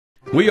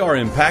We are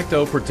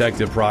Impacto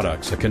Protective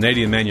Products, a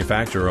Canadian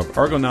manufacturer of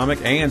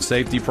ergonomic and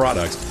safety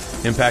products.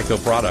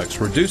 Impacto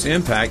products reduce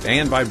impact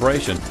and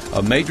vibration,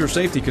 a major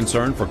safety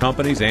concern for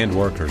companies and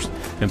workers.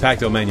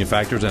 Impacto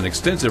manufactures an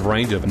extensive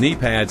range of knee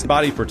pads,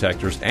 body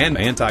protectors, and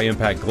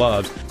anti-impact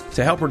gloves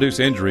to help reduce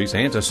injuries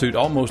and to suit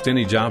almost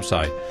any job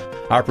site.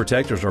 Our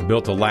protectors are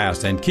built to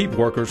last and keep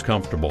workers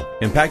comfortable.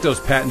 Impacto's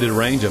patented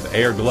range of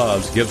air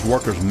gloves gives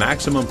workers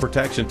maximum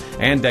protection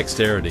and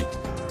dexterity.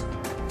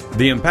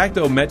 The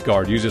Impacto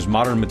MetGuard uses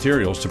modern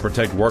materials to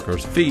protect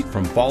workers' feet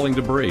from falling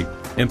debris.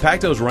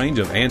 Impacto's range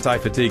of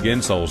anti-fatigue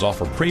insoles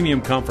offer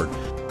premium comfort.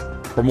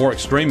 For more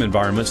extreme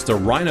environments, the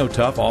Rhino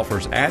Tough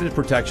offers added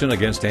protection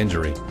against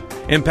injury.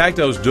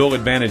 Impacto's dual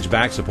advantage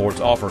back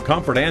supports offer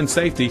comfort and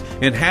safety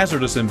in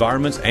hazardous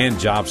environments and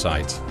job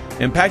sites.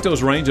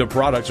 Impacto's range of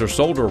products are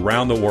sold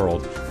around the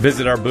world.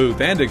 Visit our booth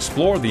and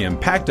explore the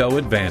Impacto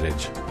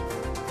advantage.